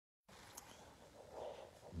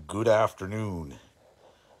Good afternoon.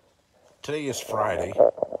 Today is Friday,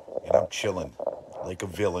 and I'm chilling like a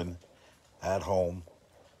villain at home.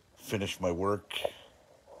 Finished my work.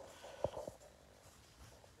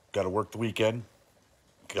 Got to work the weekend.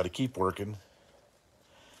 Got to keep working.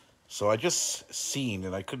 So I just seen,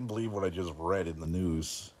 and I couldn't believe what I just read in the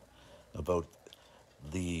news about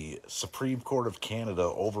the Supreme Court of Canada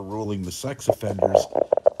overruling the sex offenders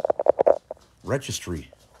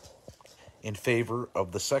registry in favor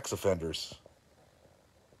of the sex offenders.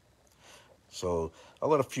 So I'll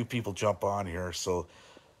let a few people jump on here. So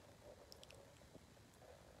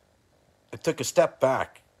I took a step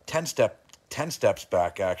back, 10 steps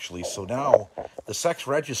back actually. So now the sex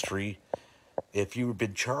registry, if you've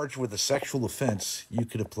been charged with a sexual offense, you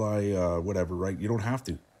could apply whatever, right? You don't have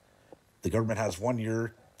to. The government has 1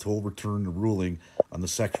 year to overturn the ruling on the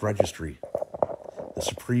sex registry. The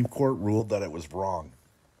Supreme Court ruled that it was wrong.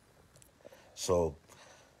 So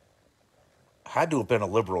had to have been a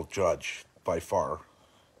liberal judge by far,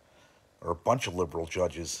 or a bunch of liberal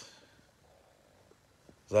judges.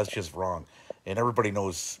 That's just wrong. And everybody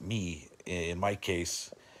knows me in my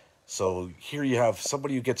case. So here you have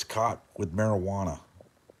somebody who gets caught with marijuana.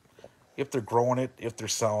 If they're growing it, if they're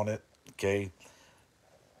selling it, okay,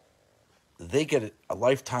 they get a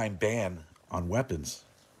lifetime ban on weapons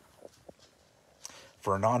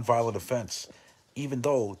for a nonviolent offense, even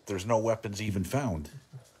though there's no weapons even found.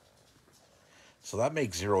 So that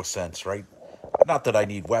makes zero sense, right? Not that I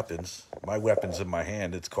need weapons. My weapon's in my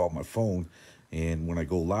hand. It's called my phone. And when I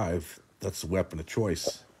go live, that's the weapon of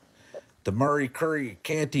choice. The Murray Curry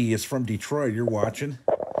Canty is from Detroit. You're watching.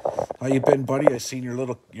 How you been, buddy? I seen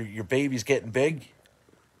your baby's getting big.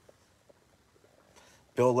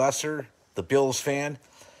 Bill Lesser, the Bills fan.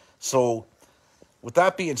 So, with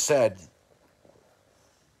that being said,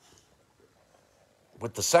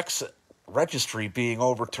 with the sex registry being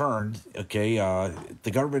overturned, okay, the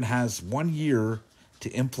government has 1 year to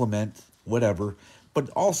implement whatever. But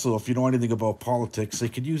also, if you know anything about politics, they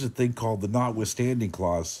could use a thing called the notwithstanding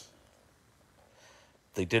clause.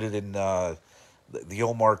 They did it in the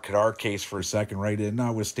Omar Kadar case for a second, right? And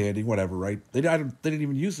notwithstanding, whatever, right? They didn't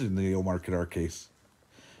even use it in the Omar Kadar case.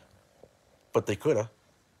 But they could have.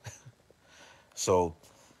 So,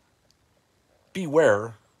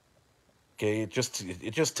 beware. Okay, it just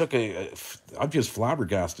took I'm just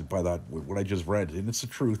flabbergasted by that, what I just read. And it's the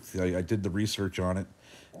truth. I did the research on it.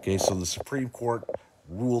 Okay, so the Supreme Court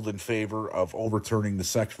ruled in favor of overturning the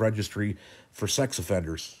sex registry for sex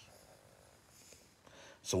offenders.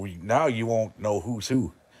 So now you won't know who's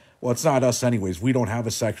who. Well, it's not us anyways. We don't have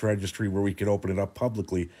a sex registry where we could open it up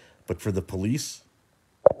publicly. But for the police,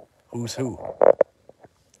 who's who?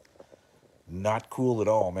 Not cool at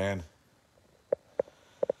all, man.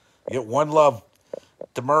 Get one love.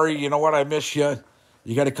 DeMurray, you know what? I miss you.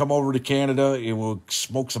 You got to come over to Canada and we'll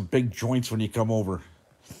smoke some big joints when you come over.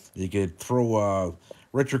 You could throw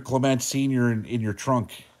Richard Clement Sr. in your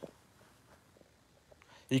trunk.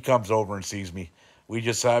 He comes over and sees me. We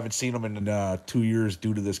just haven't seen him in 2 years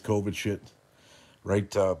due to this COVID shit. Right?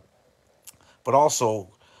 But also,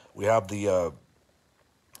 we have the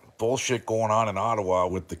bullshit going on in Ottawa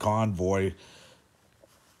with the convoy.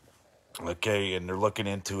 Okay, and they're looking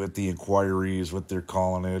into it. The inquiry is what they're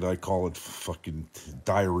calling it. I call it fucking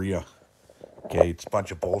diarrhea. Okay, it's a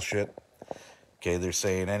bunch of bullshit. Okay, they're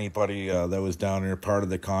saying anybody that was down there part of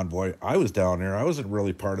the convoy. I was down there. I wasn't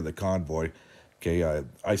really part of the convoy. Okay,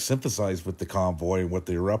 I sympathize with the convoy and what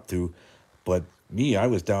they were up to. But me, I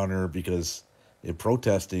was down there because in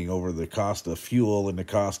protesting over the cost of fuel and the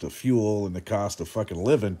cost of fuel and the cost of fucking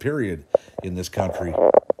living, period, in this country.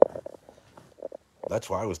 That's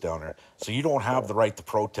why I was down there. So you don't have the right to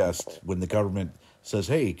protest when the government says,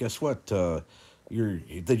 hey, guess what?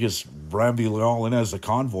 They just ram you all in as a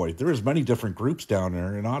convoy. There's many different groups down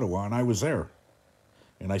there in Ottawa, and I was there.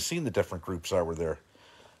 And I seen the different groups that were there.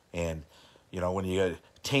 And, you know, when you get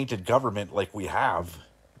tainted government like we have,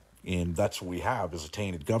 and that's what we have is a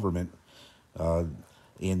tainted government,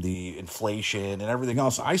 in the inflation and everything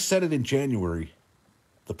else. I said it in January.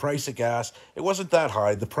 The price of gas, it wasn't that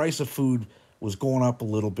high. The price of food was going up a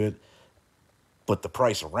little bit, but the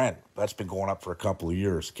price of rent, that's been going up for a couple of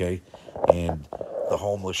years, okay? And the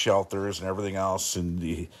homeless shelters and everything else,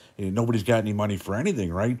 and nobody's got any money for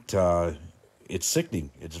anything, right? It's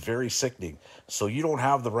sickening. It's very sickening. So you don't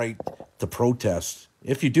have the right to protest.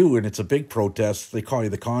 If you do, and it's a big protest, they call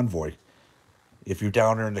you the convoy. If you're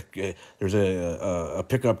down there and there's a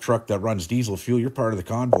pickup truck that runs diesel fuel, you're part of the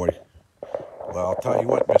convoy. Well, I'll tell you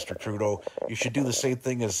what, Mr. Trudeau, you should do the same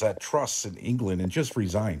thing as that Truss in England and just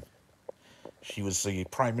resign. She was the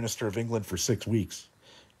Prime Minister of England for 6 weeks,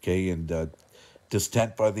 okay, and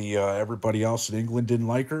distent by the everybody else in England didn't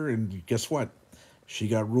like her, and guess what? She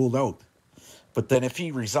got ruled out. But then if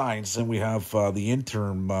he resigns, then we have the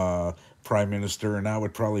interim prime minister, and that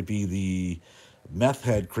would probably be the meth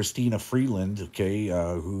head Christina Freeland. Okay,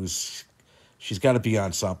 she's got to be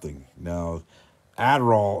on something now.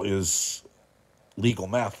 Adderall is legal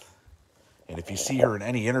meth. And if you see her in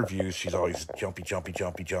any interviews, she's always jumpy, jumpy,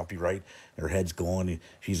 jumpy, jumpy, right? Her head's going,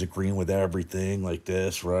 she's agreeing with everything like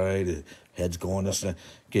this, right? Head's going this and that.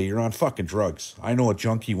 Okay, you're on fucking drugs. I know a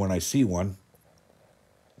junkie when I see one,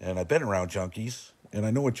 and I've been around junkies, and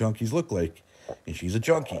I know what junkies look like. And she's a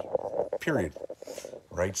junkie, period.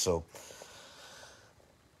 Right? So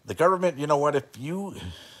the government, you know what? If you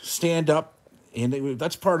stand up, and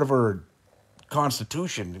that's part of our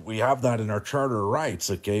Constitution, we have that in our Charter of Rights,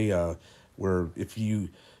 okay? Where if you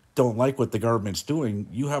don't like what the government's doing,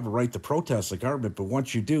 you have a right to protest the government. But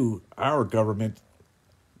once you do, our government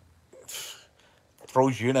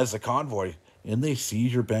throws you in as a convoy, and they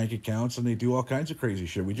seize your bank accounts, and they do all kinds of crazy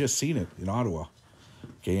shit. We just seen it in Ottawa,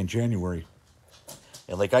 okay, in January.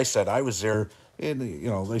 And like I said, I was there, and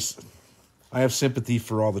I have sympathy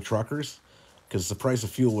for all the truckers, because the price of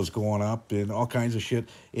fuel was going up and all kinds of shit,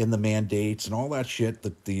 in the mandates and all that shit,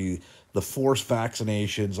 that the forced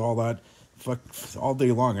vaccinations, all that, fuck, all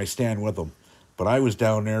day long I stand with them. But I was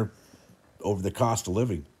down there over the cost of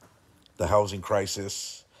living, the housing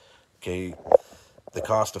crisis, okay, the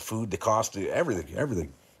cost of food, the cost of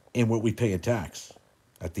everything, and what we pay in tax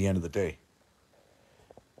at the end of the day.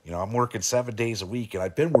 I'm working 7 days a week, and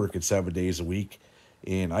I've been working 7 days a week,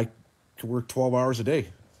 and I can work 12 hours a day.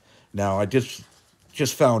 Now, I just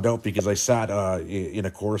found out, because I sat in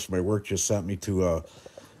a course, my work just sent me to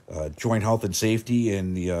Joint Health and Safety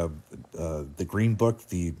and the Green Book,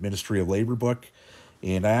 the Ministry of Labor book,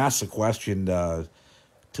 and I asked the question to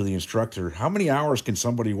the instructor, how many hours can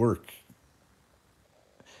somebody work?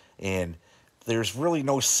 And there's really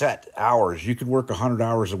no set hours. You can work 100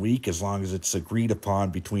 hours a week as long as it's agreed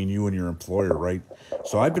upon between you and your employer, right?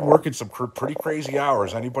 So I've been working some pretty crazy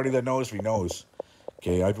hours. Anybody that knows me knows.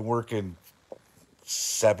 Okay, I've been working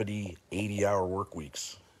 70, 80-hour work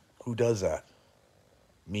weeks. Who does that?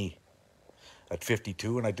 Me. At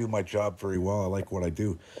 52, and I do my job very well. I like what I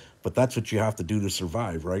do. But that's what you have to do to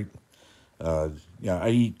survive, right? I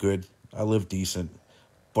eat good. I live decent.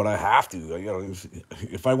 But I have to.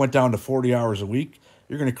 If I went down to 40 hours a week,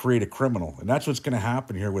 you're going to create a criminal. And that's what's going to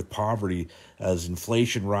happen here with poverty. As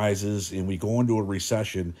inflation rises and we go into a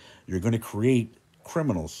recession, you're going to create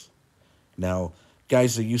criminals. Now,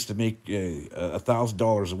 guys that used to make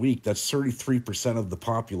 $1,000 a week, that's 33% of the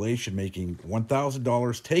population making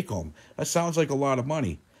 $1,000 take home. That sounds like a lot of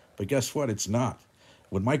money, but guess what? It's not.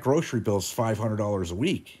 When my grocery bill is $500 a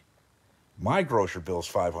week, my grocery bill is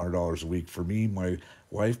 $500 a week for me, my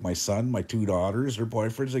wife, my son, my 2 daughters, their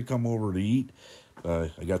boyfriends. They come over to eat. I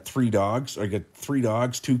got 3 dogs.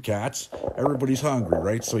 2 cats. Everybody's hungry,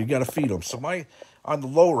 right? So you got to feed them. So on the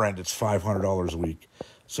lower end, it's $500 a week.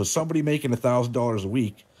 So somebody making $1,000 a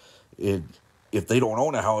week, if they don't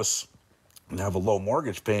own a house and have a low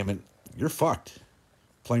mortgage payment, you're fucked,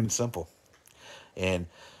 plain and simple. And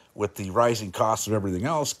with the rising costs of everything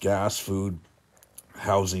else, gas, food,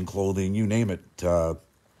 housing, clothing, you name it, you're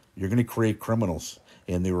going to create criminals.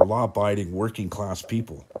 And they were law-abiding, working-class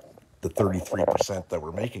people, the 33% that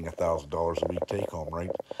were making $1,000 a week take-home, right?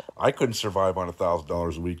 I couldn't survive on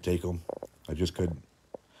 $1,000 a week take-home. I just couldn't.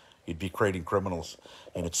 You'd be creating criminals.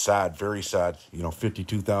 And it's sad, very sad.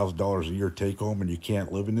 $52,000 a year take home, and you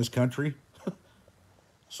can't live in this country.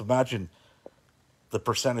 So imagine the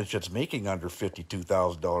percentage that's making under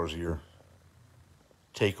 $52,000 a year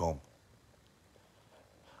take home.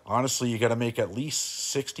 Honestly, you got to make at least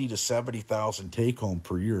 60 to 70,000 take home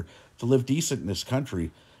per year to live decent in this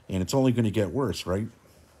country, and it's only going to get worse, right?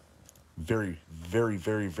 Very, very,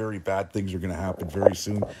 very, very bad things are going to happen very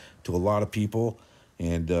soon to a lot of people.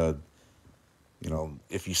 And,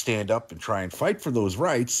 if you stand up and try and fight for those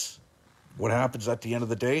rights, what happens at the end of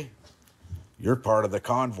the day? You're part of the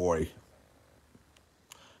convoy.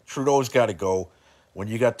 Trudeau's got to go. When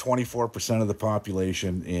you got 24% of the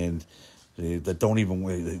population and that don't even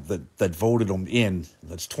that voted him in,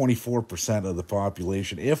 that's 24% of the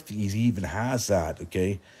population. If he even has that,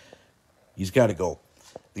 okay, he's got to go.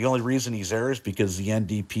 The only reason he's there is because the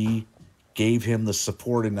NDP gave him the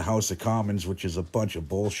support in the House of Commons, which is a bunch of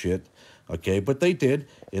bullshit, okay? But they did,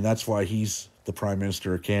 and that's why he's the Prime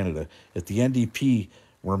Minister of Canada. If the NDP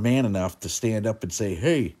were man enough to stand up and say,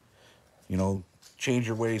 hey, change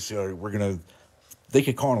your ways, they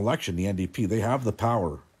could call an election, the NDP. They have the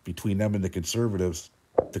power between them and the Conservatives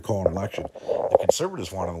to call an election. The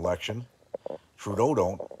Conservatives want an election. Trudeau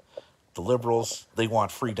don't. The Liberals, they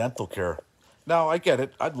want free dental care. Now, I get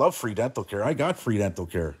it. I'd love free dental care. I got free dental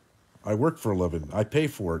care. I work for a living. I pay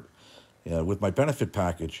for it with my benefit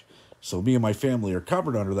package. So me and my family are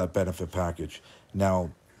covered under that benefit package.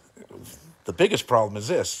 Now, the biggest problem is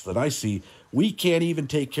this that I see: we can't even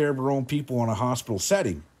take care of our own people in a hospital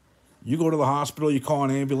setting. You go to the hospital, you call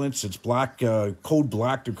an ambulance, it's black, code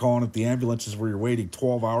black, they're calling it. The ambulances where you're waiting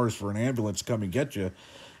 12 hours for an ambulance to come and get you.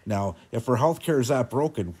 Now, if our health care is that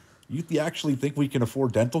broken, you actually think we can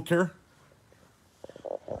afford dental care?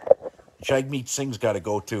 Jagmeet Singh's got to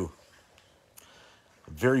go too.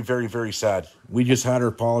 Very, very, very sad. We just had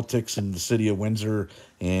our politics in the city of Windsor,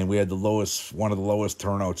 and we had one of the lowest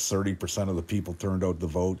turnouts. 30% of the people turned out to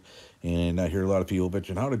vote. And I hear a lot of people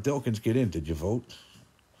bitching, how did Dilkins get in? Did you vote?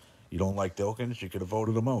 You don't like Dilkins? You could have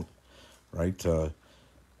voted him out, right?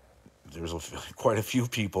 There's quite a few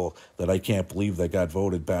people that I can't believe that got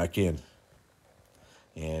voted back in.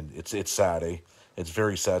 And it's sad, eh? It's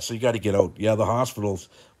very sad. So you got to get out. Yeah, the hospitals.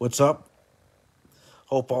 What's up?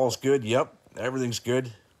 Hope all's good. Yep, everything's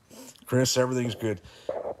good. Chris, everything's good.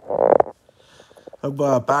 I'm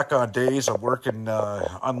back on days. I'm working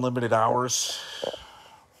unlimited hours.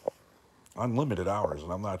 Unlimited hours,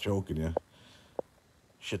 and I'm not joking you.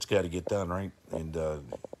 Shit's got to get done, right? And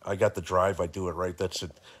I got the drive. I do it right.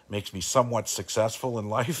 It makes me somewhat successful in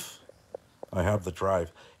life. I have the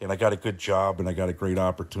drive, and I got a good job, and I got a great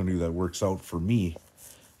opportunity that works out for me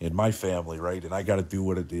and my family, right? And I got to do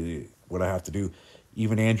what I have to do.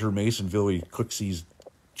 Even Andrew Masonville, he cooks these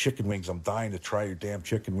chicken wings. I'm dying to try your damn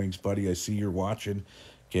chicken wings, buddy. I see you're watching.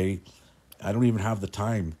 Okay, I don't even have the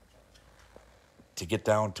time to get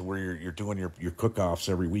down to where you're doing your cook-offs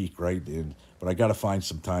every week, right? But I got to find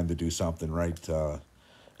some time to do something, right?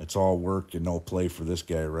 It's all work and no play for this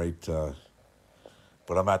guy, right?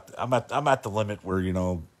 But I'm at the limit where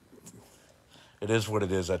it is what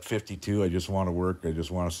it is. At 52, I just want to work. I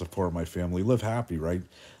just want to support my family, live happy, right?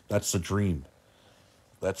 That's the dream.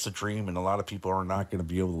 That's the dream, and a lot of people are not going to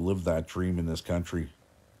be able to live that dream in this country.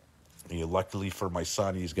 Luckily for my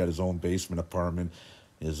son, he's got his own basement apartment,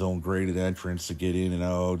 his own graded entrance to get in and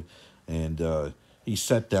out, and he's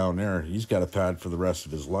set down there. He's got a pad for the rest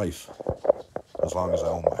of his life, as long as I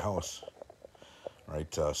own my house,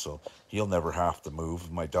 right? So he'll never have to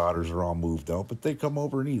move. My daughters are all moved out, but they come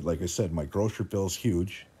over and eat. Like I said, my grocery bill's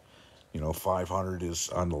huge. $500 is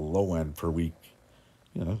on the low end per week.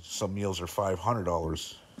 Some meals are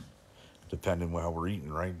 $500, depending on how we're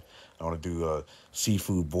eating, right? I want to do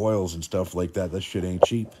seafood boils and stuff like that. That shit ain't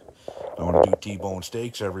cheap. I want to do T-bone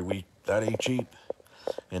steaks every week. That ain't cheap.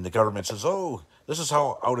 And the government says, oh, this is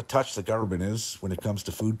how out of touch the government is when it comes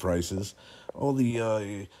to food prices. Oh,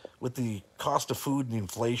 with the cost of food and the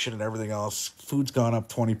inflation and everything else, food's gone up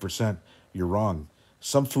 20%. You're wrong.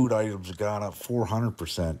 Some food items have gone up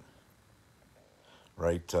 400%.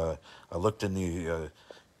 Right? I looked in the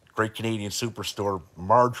Great Canadian Superstore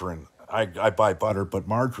margarine. I buy butter, but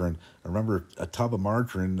margarine. I remember a tub of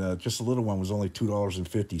margarine, just a little one, was only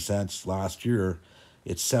 $2.50 last year.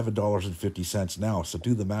 It's $7.50 now. So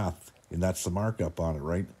do the math, and that's the markup on it,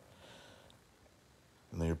 right?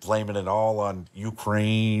 And they're blaming it all on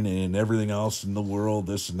Ukraine and everything else in the world,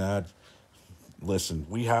 this and that. Listen,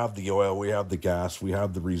 we have the oil, we have the gas, we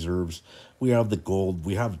have the reserves, we have the gold,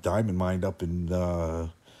 we have diamond mine up in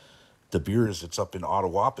De Beers. It's up in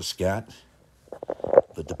Ottawa, Piscat.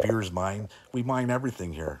 The De Beers mine. We mine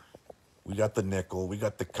everything here. We got the nickel, we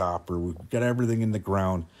got the copper, we got everything in the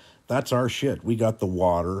ground. That's our shit. We got the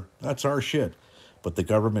water. That's our shit. But the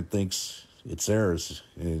government thinks it's theirs,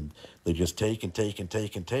 and they just take and take and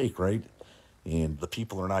take and take, right? And the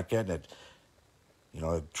people are not getting it.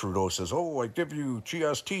 Trudeau says, oh, I give you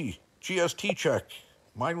GST check.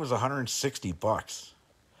 Mine was $160.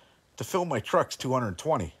 To fill my truck's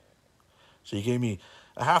 $220. So you gave me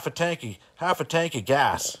half a tank of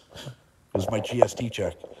gas was my GST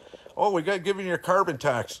check. Oh, we got giving you a carbon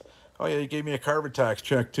tax. Oh yeah, you gave me a carbon tax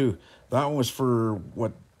check too. That one was for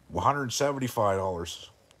what, $175.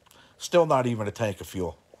 Still not even a tank of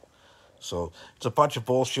fuel. So it's a bunch of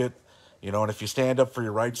bullshit, and if you stand up for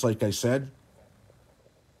your rights, like I said,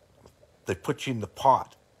 they put you in the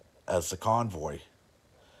pot as the convoy,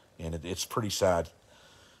 and it's pretty sad.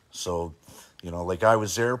 So, like I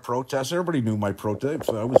was there protest. Everybody knew my protest.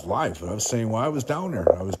 I was live. I was saying, well, I was down there.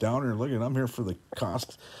 Looking, I'm here for the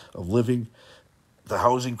cost of living, the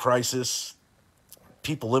housing crisis,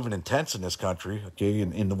 people living in tents in this country, okay,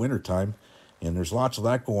 in the wintertime. And there's lots of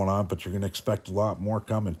that going on, but you're going to expect a lot more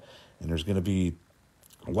coming. And there's going to be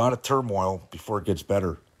a lot of turmoil before it gets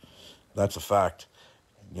better. That's a fact.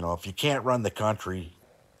 If you can't run the country,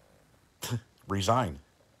 resign.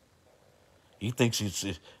 He thinks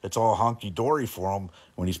it's all hunky dory for him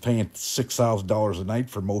when he's paying $6,000 a night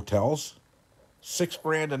for motels,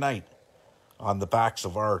 $6,000 a night on the backs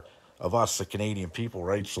of us, the Canadian people,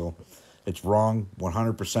 right? So it's wrong,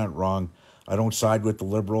 100% wrong. I don't side with the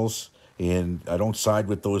Liberals, and I don't side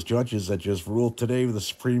with those judges that just ruled today with the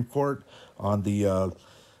Supreme Court on the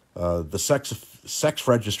sex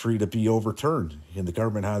registry to be overturned, and the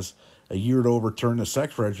government has a year to overturn the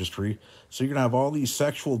sex registry. So you're gonna have all these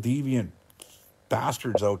sexual deviant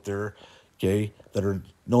bastards out there, okay, that are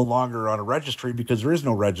no longer on a registry because there is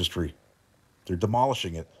no registry. They're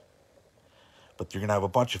demolishing it. But you're gonna have a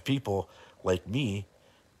bunch of people like me.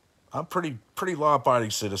 I'm pretty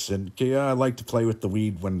law-abiding citizen. Okay, I like to play with the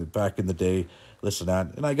weed when back in the day. Listen,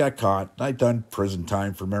 that, and I got caught. I done prison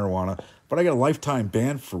time for marijuana, but I got a lifetime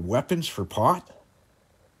ban for weapons for pot.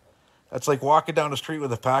 That's like walking down the street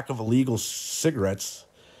with a pack of illegal cigarettes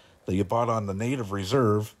that you bought on the native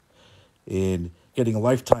reserve and getting a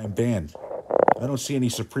lifetime ban. I don't see any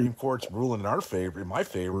Supreme Courts ruling in our favor, in my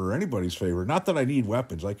favor, or anybody's favor. Not that I need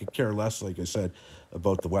weapons. I could care less, like I said,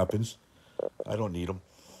 about the weapons. I don't need them.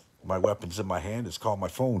 My weapon's in my hand. It's called my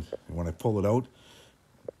phone. And when I pull it out,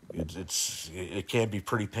 it can be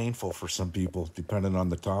pretty painful for some people, depending on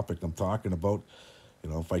the topic I'm talking about. You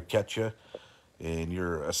know, if I catch you and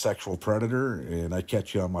you're a sexual predator and I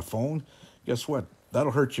catch you on my phone, guess what?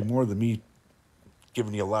 That'll hurt you more than me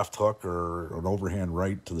giving you a left hook or an overhand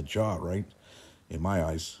right to the jaw, right? In my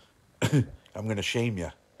eyes. I'm going to shame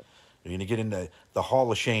you. You're going to get into the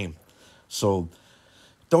hall of shame. So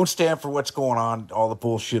don't stand for what's going on, all the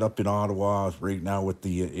bullshit up in Ottawa right now with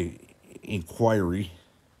the inquiry.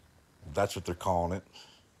 That's what they're calling it.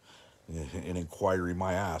 An inquiry,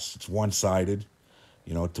 my ass. It's one-sided,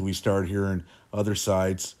 you know, till we start hearing other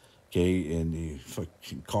sides, okay, and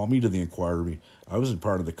call me to the inquiry. I wasn't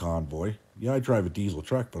part of the convoy. Yeah, I drive a diesel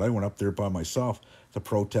truck, but I went up there by myself to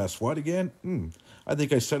protest what again? I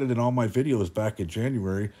think I said it in all my videos back in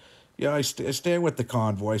January. Yeah, I stand with the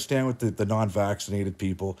convoy. I stand with the non-vaccinated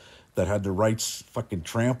people that had their rights fucking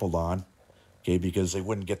trampled on, okay, because they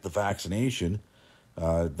wouldn't get the vaccination.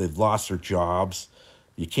 They've lost their jobs.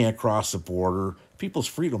 You can't cross the border. People's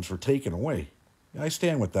freedoms were taken away. I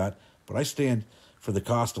stand with that, but I stand for the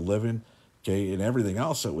cost of living, okay, and everything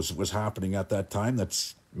else that was happening at that time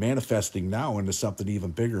that's manifesting now into something even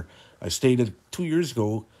bigger. I stated 2 years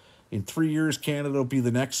ago, in 3 years, Canada will be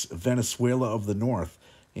the next Venezuela of the North.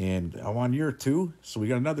 And I'm on year 2, so we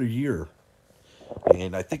got another year.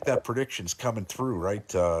 And I think that prediction's coming through,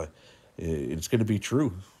 right? It's going to be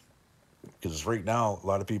true. Because right now, a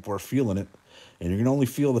lot of people are feeling it. And you're going to only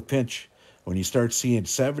feel the pinch when you start seeing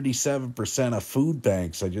 77% of food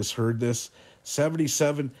banks. I just heard this.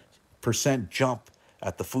 77% jump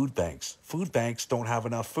at the food banks. Food banks don't have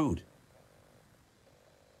enough food.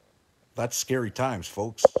 That's scary times,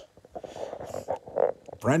 folks.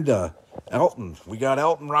 Brenda, Elton. We got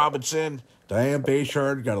Elton Robinson, Diane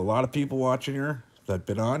Bayshard. Got a lot of people watching here that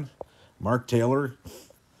been on. Mark Taylor.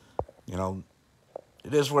 You know,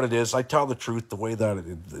 it is what it is. I tell the truth the way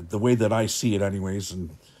that I see it, anyways. And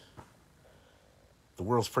the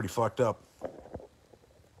world's pretty fucked up.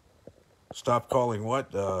 Stop calling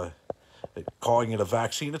calling it a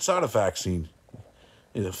vaccine. It's not a vaccine.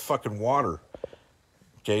 It's fucking water.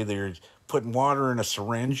 Okay, they're putting water in a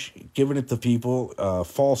syringe, giving it to people,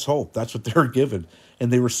 false hope. That's what they were given.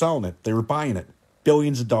 And they were selling it. They were buying it.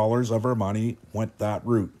 Billions of dollars of our money went that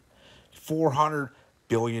route. $400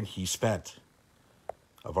 billion he spent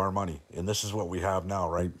of our money. And this is what we have now,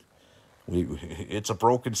 right? It's a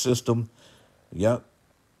broken system. Yep,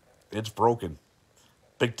 it's broken.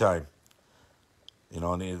 Big time. You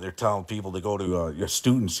know, and they're telling people to go to your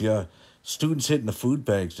students, yeah. Students hitting the food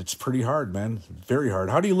banks, it's pretty hard, man. Very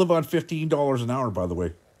hard. How do you live on $15 an hour, by the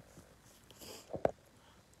way?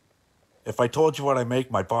 If I told you what I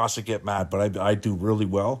make, my boss would get mad, but I do really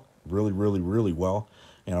well. Really, really, really well.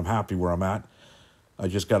 And I'm happy where I'm at. I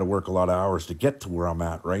just got to work a lot of hours to get to where I'm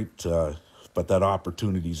at, right? But that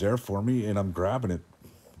opportunity's there for me, and I'm grabbing it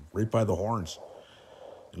right by the horns.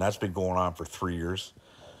 And that's been going on for 3 years.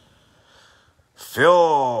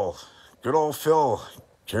 Phil, good old Phil,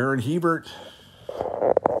 Karen Hebert.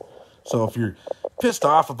 So if you're pissed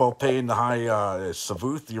off about paying the high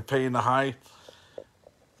Savuth, you're paying the high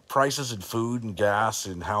prices in food and gas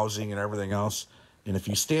and housing and everything else. And if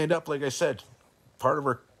you stand up, like I said, part of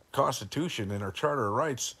our Constitution and our Charter of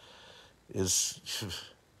Rights is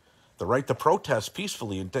the right to protest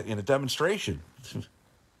peacefully in a demonstration.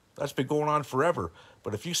 That's been going on forever.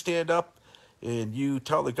 But if you stand up and you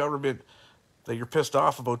tell the government that you're pissed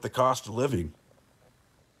off about the cost of living,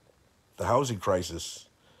 the housing crisis,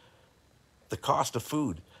 the cost of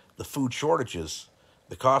food, the food shortages,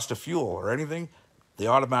 the cost of fuel, or anything, they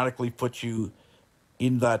automatically put you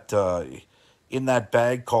in that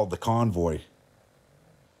bag called the convoy.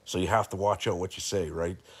 So you have to watch out what you say,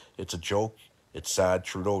 right? It's a joke. It's sad.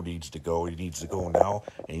 Trudeau needs to go. He needs to go now,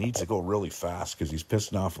 and he needs to go really fast because he's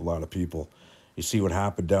pissing off a lot of people. You see what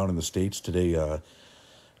happened down in the States today?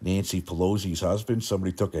 Nancy Pelosi's husband,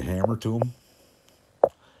 somebody took a hammer to him.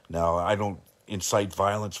 Now, I don't incite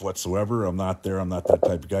violence whatsoever. I'm not there. I'm not that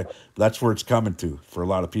type of guy. But that's where it's coming to for a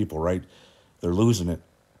lot of people, right? They're losing it.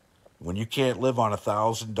 When you can't live on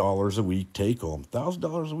 $1,000 a week take home,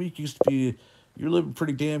 $1,000 a week used to be, you're living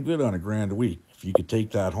pretty damn good on $1,000 a week if you could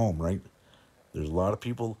take that home, right? There's a lot of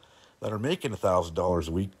people that are making $1,000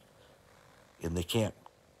 a week and they can't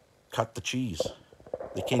cut the cheese.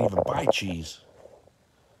 They can't even buy cheese.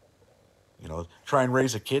 You know, try and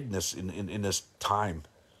raise a kid in this time.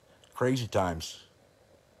 Crazy times.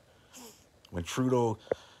 When Trudeau,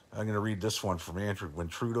 I'm going to read this one from Andrew. When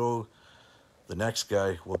Trudeau, the next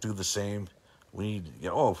guy, will do the same. We need, you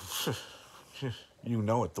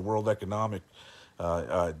know it, the World Economic,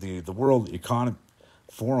 the World Economic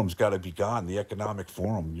Forum's got to be gone, the Economic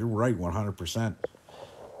Forum. You're right, 100%.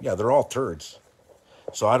 Yeah, they're all turds.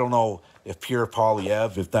 So I don't know if Pierre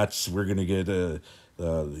Poilievre, if that's, we're going to get the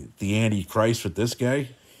Antichrist with this guy.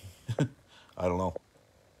 I don't know.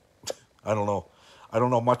 I don't know. I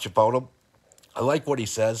don't know much about him. I like what he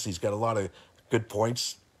says. He's got a lot of good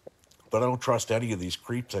points. But I don't trust any of these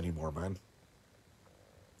creeps anymore, man.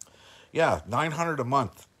 Yeah, $900 a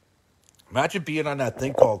month. Imagine being on that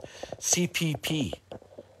thing called CPP,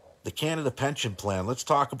 the Canada Pension Plan. Let's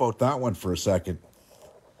talk about that one for a second.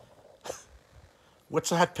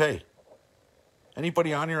 What's that pay?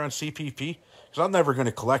 Anybody on here on CPP? Because I'm never going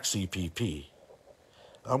to collect CPP.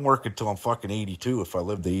 I'm working till I'm fucking 82 if I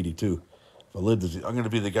live to 82. If I live to, I'm going to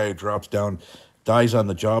be the guy who drops down, dies on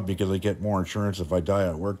the job because I get more insurance if I die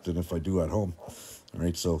at work than if I do at home. All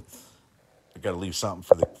right, so I got to leave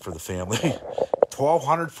something for the family.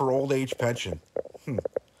 $1,200 for old age pension.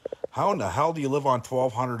 How in the hell do you live on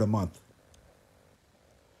 $1,200 a month?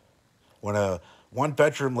 When a one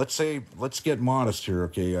bedroom, let's get modest here,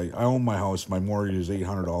 okay? I own my house. My mortgage is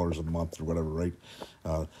 $800 a month or whatever, right?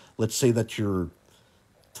 Let's say that you're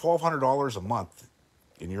 $1,200 a month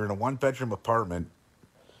and you're in a one bedroom apartment.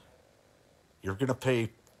 You're going to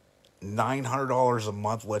pay $900 a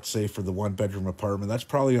month, let's say, for the one bedroom apartment. That's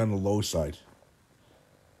probably on the low side.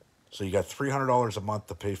 So you got $300 a month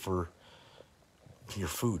to pay for your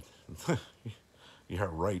food. Yeah,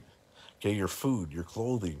 right. Okay, your food, your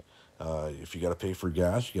clothing. If you got to pay for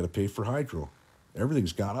gas, you got to pay for hydro.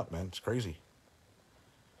 Everything's gone up, man. It's crazy.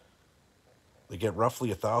 They get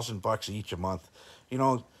roughly $1,000 each a month. You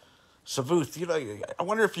know, Savuth, you know, I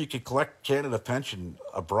wonder if you could collect Canada pension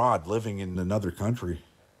abroad, living in another country.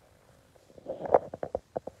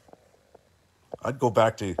 I'd go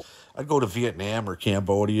to Vietnam or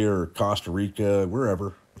Cambodia or Costa Rica,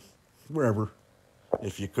 wherever,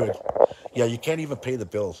 if you could. Yeah, you can't even pay the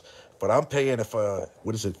bills. But I'm paying,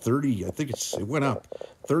 what is it, 30, I think it went up,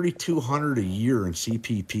 $3,200 a year in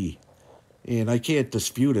CPP. And I can't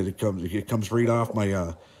dispute it. It comes right off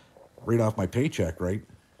my paycheck, right?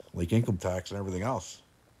 Like income tax and everything else.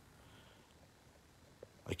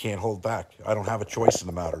 I can't hold back. I don't have a choice in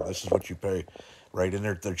the matter. This is what you pay, right? And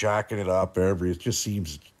they're jacking it up. It just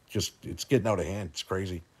seems, it's getting out of hand. It's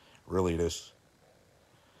crazy. Really, it is.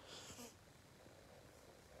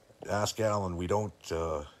 Ask Alan. We don't,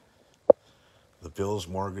 the bills,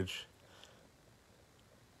 mortgage,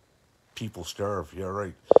 people starve. Yeah,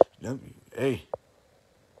 right. Hey,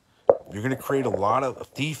 you're going to create a lot of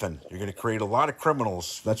thieving. You're going to create a lot of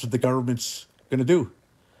criminals. That's what the government's going to do.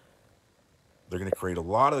 They're going to create a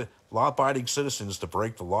lot of law-abiding citizens to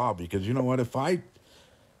break the law because, you know what, if I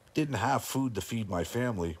didn't have food to feed my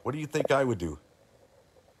family, what do you think I would do?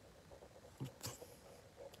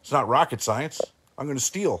 It's not rocket science. I'm going to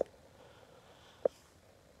steal.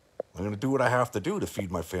 I'm going to do what I have to do to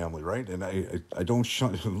feed my family, right? And I don't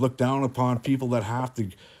look down upon people that have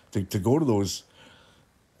to go to those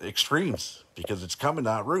extremes because it's coming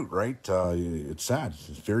that route, right? It's sad.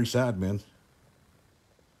 It's very sad, man.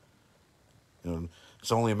 You know,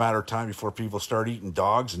 it's only a matter of time before people start eating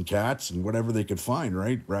dogs and cats and whatever they could find,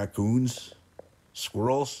 right? Raccoons,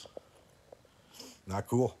 squirrels. Not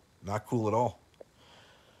cool. Not cool at all.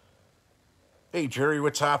 Hey, Jerry,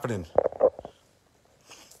 what's happening?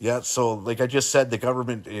 Yeah, so like I just said, the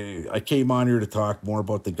government, I came on here to talk more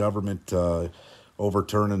about the government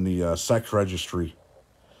overturning the sex registry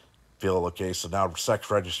bill, okay? So now sex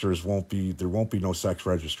registers there won't be no sex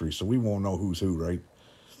registry, so we won't know who's who, right?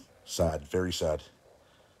 Sad, very sad.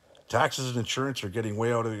 Taxes and insurance are getting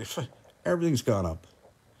way out of everything's gone up.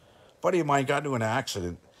 A buddy of mine got into an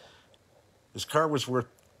accident. His car was worth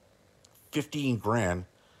 15 grand.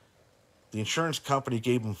 The insurance company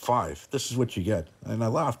gave him 5. This is what you get. And I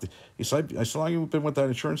laughed. He said, I said, how long have you been with that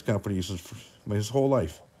insurance company? He says, his whole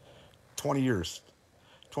life. 20 years.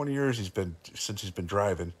 20 years since he's been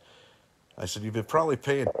driving. I said, you've been probably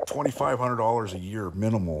paying $2,500 a year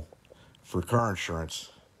minimal for car insurance.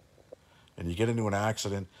 And you get into an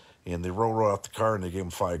accident and they roll right off the car and they gave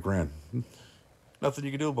him 5 grand. Nothing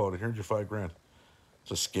you can do about it. Here's your 5 grand.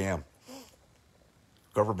 It's a scam.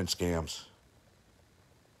 Government scams.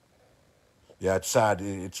 Yeah, it's sad.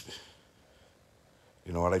 It's,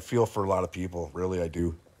 you know what, I feel for a lot of people. Really, I do.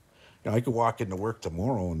 You know, I could walk into work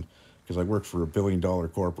tomorrow, and because I work for a billion-dollar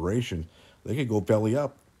corporation, they could go belly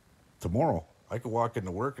up tomorrow. I could walk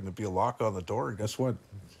into work and there'd be a lock on the door, and guess what?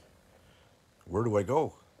 Where do I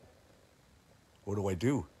go? What do I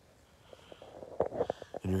do?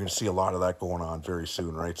 And you're going to see a lot of that going on very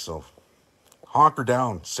soon, right? So honker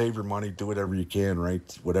down, save your money, do whatever you can,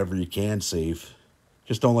 right? Whatever you can save.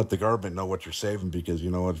 Just don't let the government know what you're saving, because you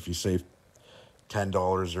know what? If you save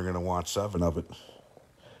 $10, they're going to want 7 of it.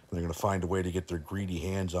 They're going to find a way to get their greedy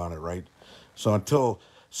hands on it, right? So until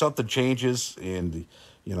something changes, and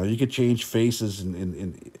you know, you could change faces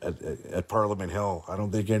at Parliament Hill. I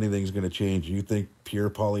don't think anything's going to change. You think Pierre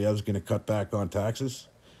Poilievre's going to cut back on taxes?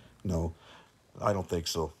 No, I don't think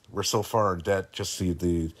so. We're so far in debt. Just see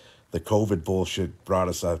the COVID bullshit brought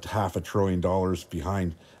us at $500 billion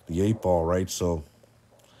behind the 8 ball, right? So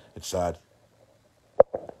it's sad.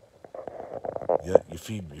 Yeah, you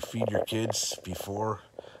feed your kids before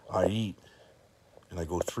I eat, and I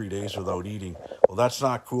go 3 days without eating. Well, that's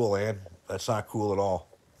not cool, Ann. That's not cool at all.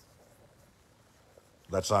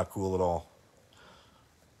 That's not cool at all.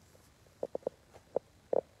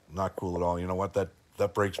 Not cool at all. You know what? That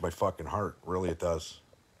breaks my fucking heart. Really, it does.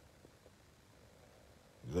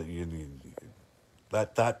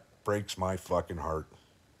 That breaks my fucking heart.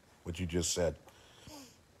 What you just said.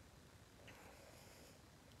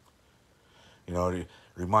 You know, it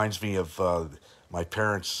reminds me of my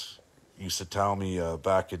parents used to tell me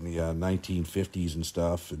back in the 1950s and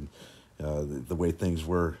stuff, and the way things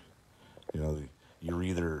were. You know, you're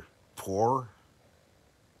either poor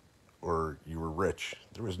or you were rich.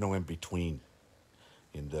 There was no in between.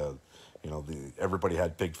 And you know, everybody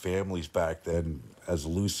had big families back then. As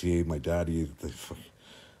Lucier, my daddy,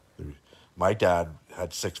 my dad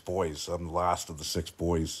had 6 boys. I'm the last of the 6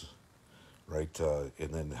 boys, right?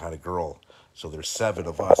 And then had a girl. So there's 7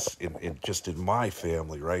 of us in just in my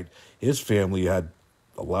family, right? His family had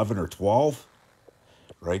 11 or 12,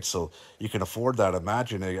 right? So you can afford that.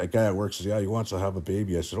 Imagine a guy at work says, yeah, he wants to have a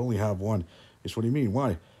baby. I said, only have one. He said, what do you mean?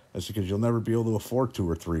 Why? I said, because you'll never be able to afford 2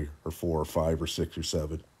 or 3 or 4 or 5 or 6 or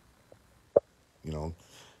 7. You know,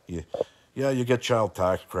 yeah, you get child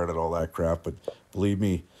tax credit, all that crap, but believe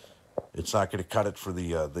me, it's not going to cut it for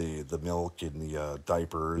the milk and the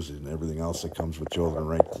diapers and everything else that comes with children,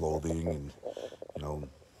 right? Clothing and, you know,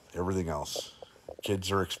 everything else.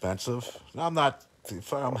 Kids are expensive. I'm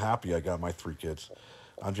happy I got my 3 kids.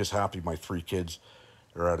 I'm just happy my 3 kids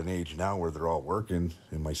are at an age now where they're all working.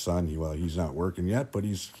 And my son, he's not working yet, but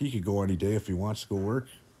he could go any day if he wants to go work.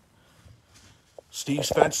 Steve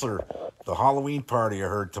Spencer, the Halloween party I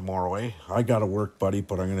heard tomorrow, eh? I got to work, buddy,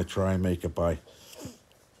 but I'm going to try and make it by.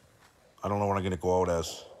 I don't know what I'm going to go out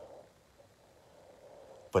as.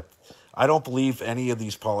 But I don't believe any of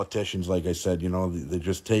these politicians, like I said, you know, they're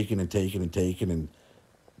just taking and taking and taking and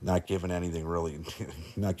not giving anything really,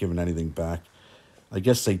 not giving anything back. I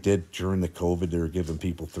guess they did during the COVID. They were giving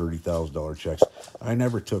people $30,000 checks. I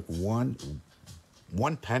never took one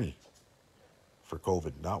penny for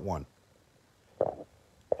COVID, not one.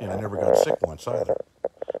 And I never got sick once either.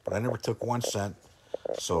 But I never took 1 cent.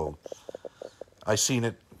 So I seen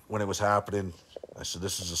it when it was happening. I said,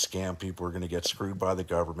 this is a scam. People are going to get screwed by the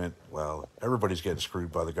government. Well, everybody's getting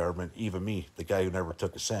screwed by the government, even me, the guy who never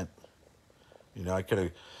took a cent. You know, I could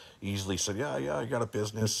have easily said, yeah, I got a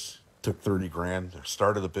business. Took 30 grand,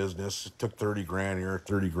 started a business, took 30 grand here,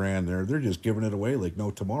 30 grand there. They're just giving it away like no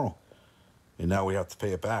tomorrow. And now we have to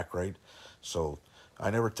pay it back, right? So I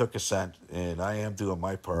never took a cent, and I am doing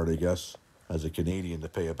my part, I guess, as a Canadian to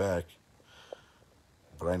pay it back.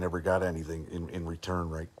 But I never got anything in return,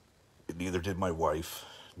 right? Neither did my wife,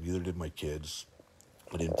 neither did my kids.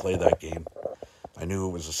 I didn't play that game. I knew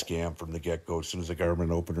it was a scam from the get-go as soon as the government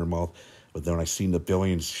opened their mouth. But then I seen the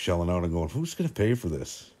billions shelling out and going, who's going to pay for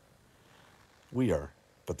this? We are.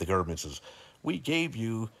 But the government says, we gave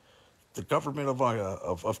you, the government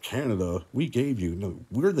of Canada, we gave you. No,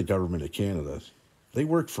 we're the government of Canada. They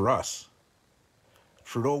work for us.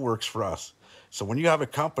 Trudeau works for us. So when you have a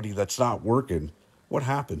company that's not working, what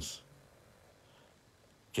happens?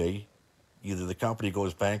 Okay, either the company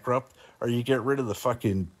goes bankrupt or you get rid of the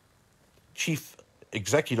fucking chief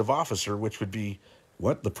executive officer, which would be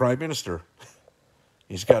what? The prime minister.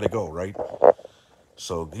 He's got to go, right?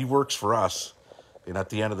 So he works for us. And at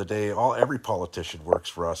the end of the day, every politician works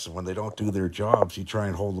for us. And when they don't do their jobs, you try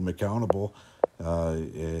and hold them accountable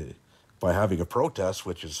by having a protest,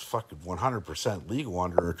 which is fucking 100% legal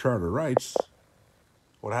under our Charter of Rights.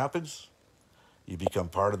 What happens? You become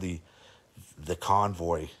part of the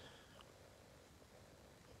convoy.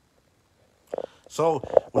 So,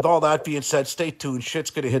 with all that being said, stay tuned.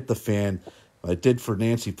 Shit's going to hit the fan. It did for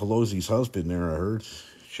Nancy Pelosi's husband there, I heard.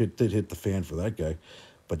 Shit did hit the fan for that guy.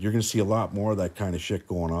 But you're going to see a lot more of that kind of shit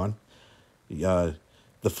going on.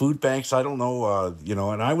 The food banks, I don't know,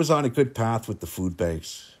 and I was on a good path with the food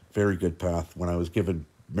banks. Very good path when I was giving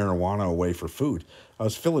marijuana away for food. I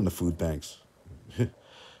was filling the food banks.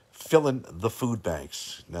 Filling the food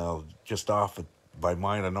banks. Now, just off of my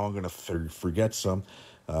mind, I know I'm going to forget some.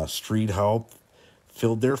 Street Help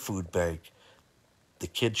filled their food bank. The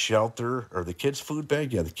kids' shelter, or the kids' food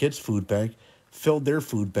bank, the kids' food bank filled their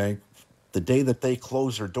food bank the day that they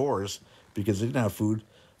closed their doors because they didn't have food.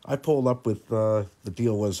 I pulled up with, the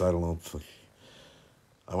deal was, I don't know,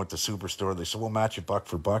 I went to Superstore. They said, we'll match it buck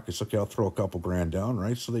for buck. I said, okay, I'll throw a couple grand down,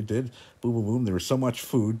 right? So they did. Boom, boom, boom. There was so much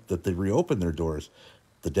food that they reopened their doors.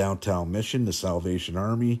 The Downtown Mission, the Salvation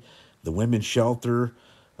Army, the Women's Shelter,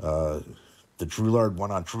 the Drouillard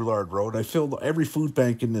one on Drouillard Road. I filled every food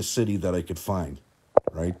bank in this city that I could find,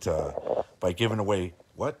 right? By giving away,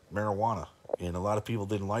 marijuana. And a lot of people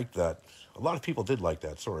didn't like that. A lot of people did like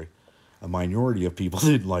that, sorry. A minority of people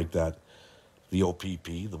didn't like that. The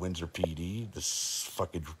OPP, the Windsor PD, this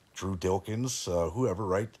fucking Drew Dilkins, whoever,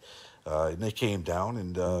 right? And they came down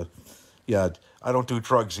and, I don't do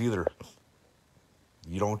drugs either.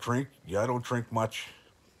 You don't drink? Yeah, I don't drink much.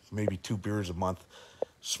 Maybe 2 beers a month.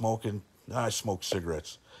 Smoking? I smoke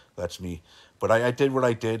cigarettes. That's me. But I did what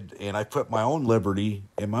I did, and I put my own liberty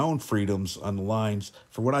and my own freedoms on the lines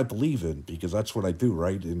for what I believe in, because that's what I do,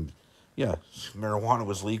 right? And, marijuana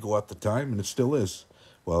was legal at the time, and it still is.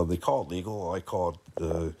 Well, they call it legal. I call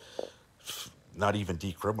it not even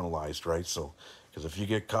decriminalized, right? So, because if you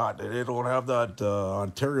get caught, they don't have that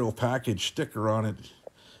Ontario package sticker on it.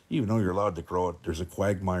 Even though you're allowed to grow it, there's a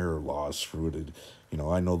quagmire of laws for it.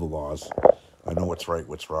 I know the laws. I know what's right,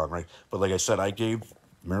 what's wrong, right? But like I said, I gave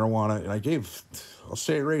marijuana, and I'll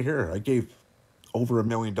say it right here, I gave over $1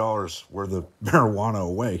 million worth of marijuana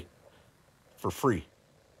away for free.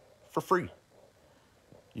 For free.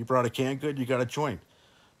 You brought a canned good, you got a joint.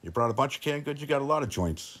 You brought a bunch of canned goods, you got a lot of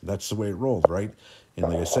joints. That's the way it rolled, right? And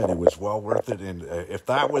like I said, it was well worth it. And if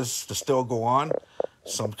that was to still go on,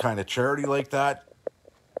 some kind of charity like that,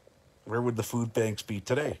 where would the food banks be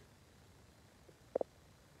today?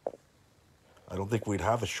 I don't think we'd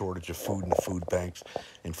have a shortage of food in the food banks,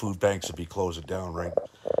 and food banks would be closing down, right?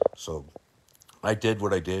 So I did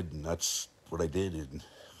what I did, and that's what I did, and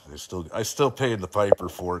I still paying the piper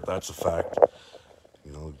for it. That's a fact.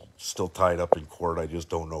 Still tied up in court. I just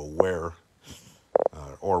don't know where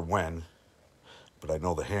or when, but I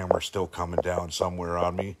know the hammer's still coming down somewhere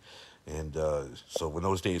on me. And so when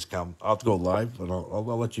those days come, I'll go live, but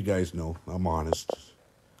I'll let you guys know. I'm honest.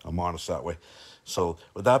 I'm honest that way. So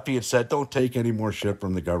with that being said, don't take any more shit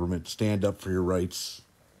from the government. Stand up for your rights.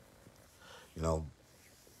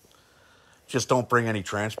 Just don't bring any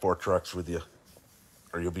transport trucks with you,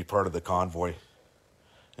 or you'll be part of the convoy.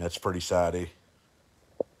 And that's pretty sad, eh?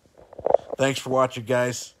 Thanks for watching,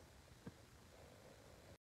 guys.